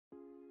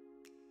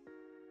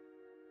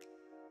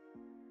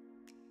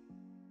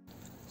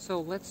So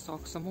let's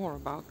talk some more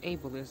about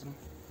ableism.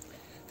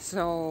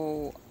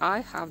 So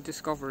I have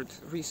discovered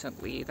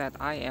recently that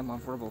I am a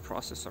verbal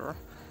processor.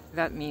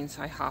 That means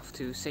I have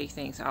to say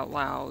things out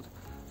loud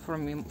for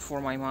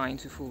my mind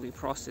to fully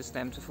process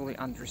them, to fully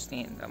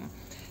understand them.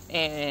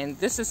 And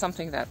this is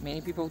something that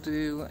many people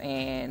do,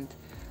 and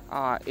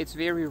it's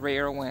very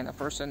rare when a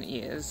person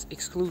is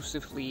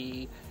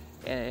exclusively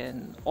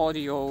an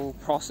audio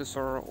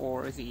processor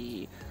or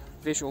the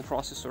visual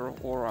processor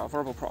or a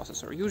verbal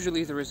processor.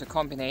 Usually there is a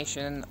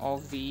combination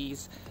of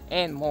these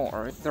and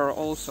more. There are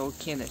also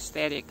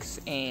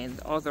kinesthetics and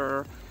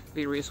other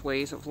various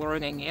ways of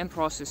learning and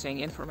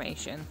processing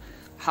information.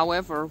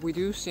 However, we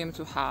do seem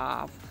to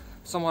have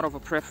somewhat of a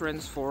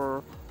preference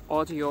for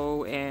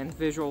audio and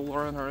visual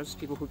learners,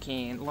 people who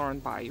can learn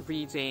by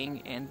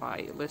reading and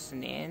by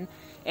listening.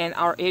 And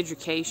our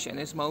education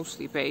is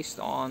mostly based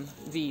on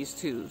these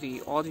two,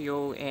 the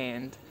audio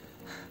and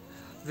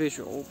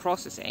visual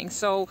processing.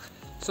 So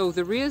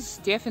there is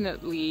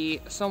definitely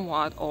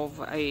somewhat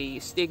of a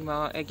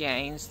stigma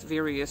against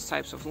various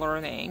types of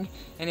learning.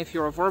 And if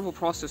you're a verbal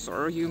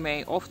processor, you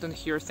may often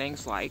hear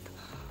things like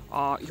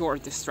you're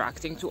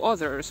distracting to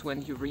others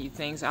when you read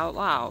things out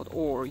loud,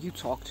 or you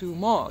talk too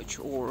much,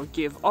 or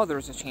give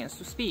others a chance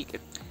to speak.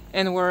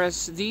 And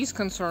whereas these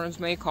concerns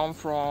may come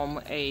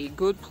from a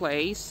good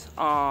place,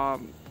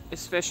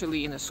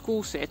 especially in a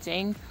school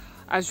setting,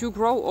 as you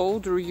grow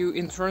older, you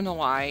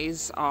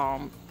internalize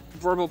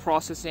verbal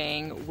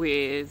processing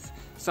with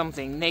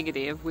something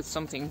negative, with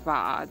something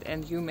bad,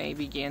 and you may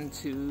begin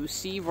to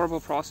see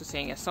verbal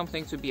processing as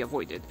something to be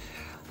avoided.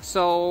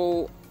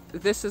 So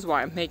this is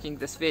why I'm making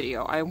this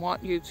video. I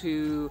want you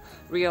to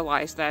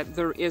realize that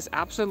there is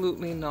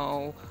absolutely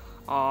no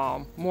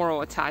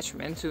moral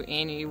attachment to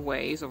any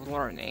ways of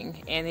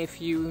learning, and if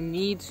you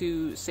need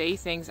to say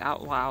things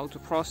out loud to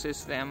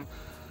process them,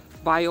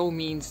 by all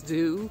means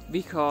do,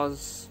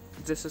 because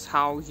this is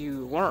how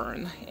you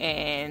learn.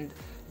 And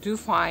do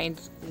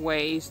find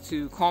ways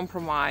to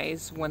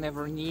compromise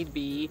whenever need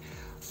be.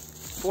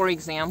 For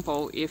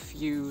example, if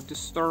you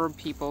disturb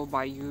people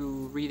by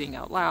you reading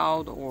out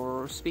loud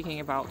or speaking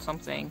about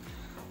something,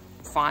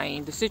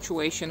 find a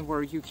situation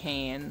where you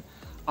can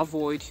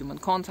avoid human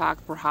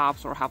contact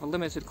perhaps, or have a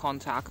limited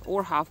contact,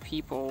 or have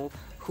people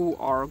who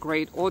are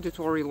great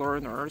auditory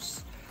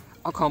learners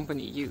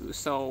accompany you.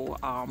 So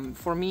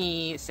for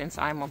me, since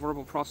I'm a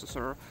verbal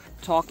processor,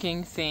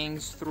 talking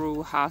things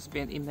through has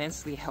been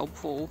immensely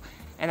helpful,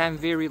 and I'm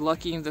very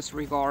lucky in this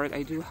regard.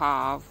 I do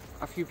have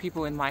a few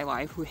people in my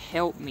life who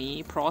help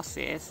me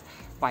process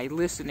by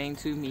listening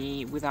to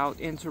me without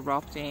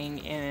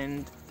interrupting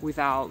and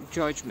without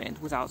judgment,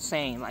 without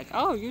saying like,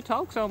 oh, you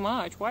talk so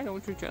much, why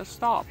don't you just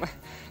stop?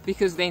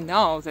 Because they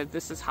know that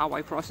this is how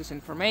I process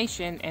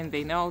information, and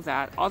they know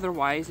that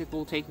otherwise it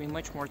will take me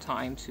much more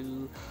time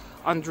to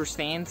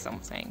understand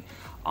something.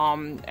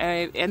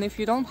 And if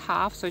you don't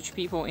have such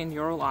people in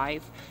your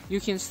life,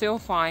 you can still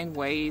find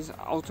ways,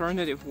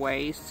 alternative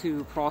ways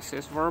to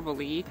process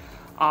verbally.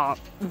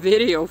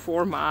 Video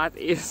format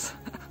is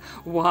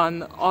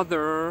one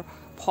other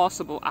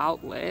possible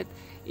outlet.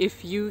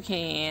 If you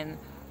can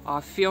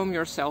film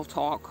yourself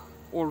talk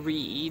or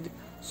read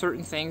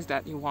certain things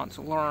that you want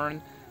to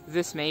learn,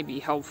 this may be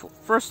helpful.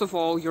 First of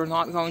all, you're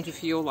not going to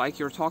feel like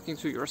you're talking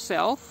to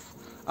yourself,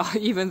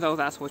 even though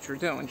that's what you're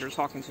doing, you're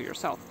talking to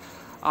yourself.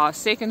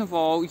 Second of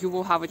all, you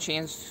will have a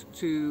chance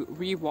to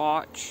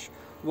rewatch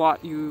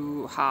what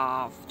you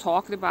have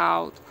talked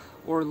about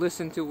or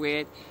listen to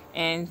it,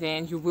 and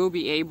then you will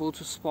be able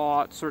to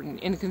spot certain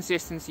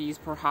inconsistencies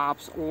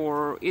perhaps,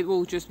 or it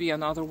will just be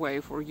another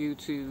way for you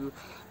to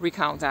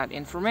recount that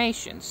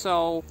information.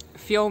 So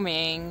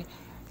filming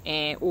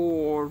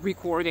or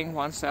recording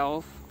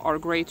oneself are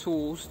great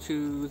tools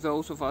to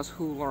those of us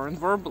who learn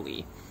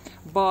verbally.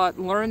 But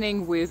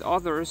learning with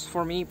others,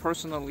 for me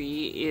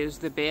personally, is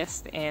the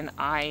best, and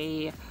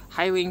I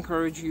highly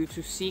encourage you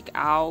to seek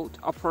out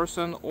a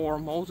person or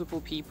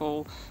multiple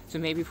people to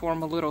maybe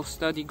form a little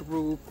study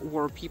group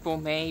where people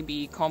may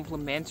be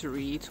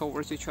complementary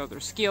towards each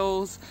other's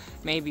skills.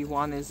 Maybe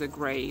one is a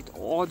great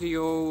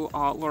audio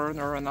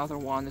learner, another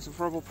one is a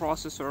verbal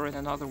processor, and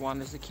another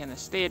one is a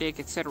kinesthetic,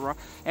 etc.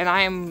 And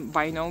I am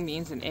by no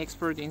means an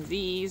expert in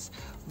these,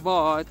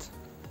 but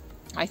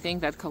I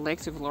think that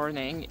collective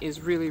learning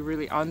is really,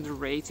 really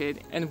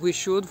underrated, and we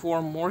should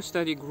form more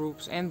study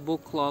groups and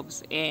book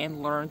clubs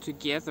and learn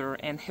together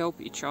and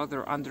help each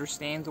other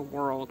understand the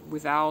world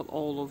without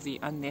all of the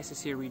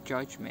unnecessary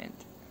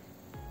judgment.